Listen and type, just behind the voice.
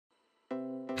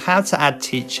How to add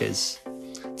teachers.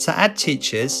 To add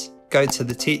teachers, go to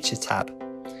the Teacher tab.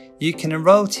 You can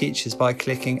enroll teachers by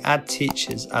clicking Add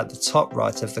Teachers at the top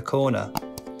right of the corner.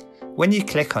 When you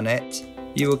click on it,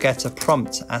 you will get a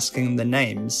prompt asking the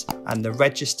names and the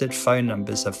registered phone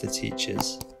numbers of the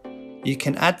teachers. You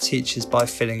can add teachers by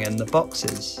filling in the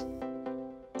boxes.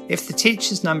 If the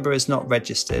teacher's number is not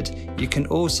registered, you can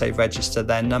also register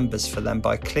their numbers for them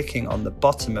by clicking on the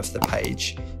bottom of the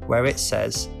page where it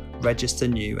says Register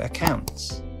New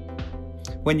Accounts.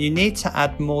 When you need to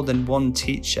add more than one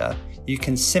teacher, you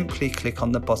can simply click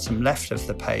on the bottom left of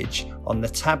the page on the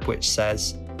tab which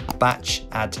says Batch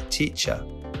Add Teacher.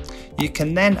 You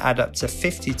can then add up to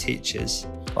 50 teachers,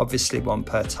 obviously one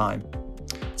per time.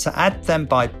 To add them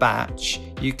by batch,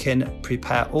 you can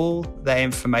prepare all their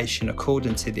information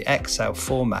according to the Excel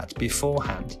format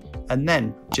beforehand and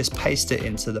then just paste it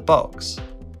into the box.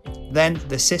 Then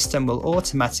the system will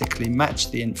automatically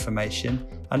match the information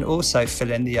and also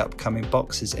fill in the upcoming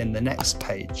boxes in the next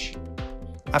page.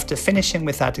 After finishing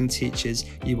with adding teachers,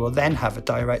 you will then have a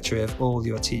directory of all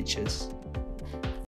your teachers.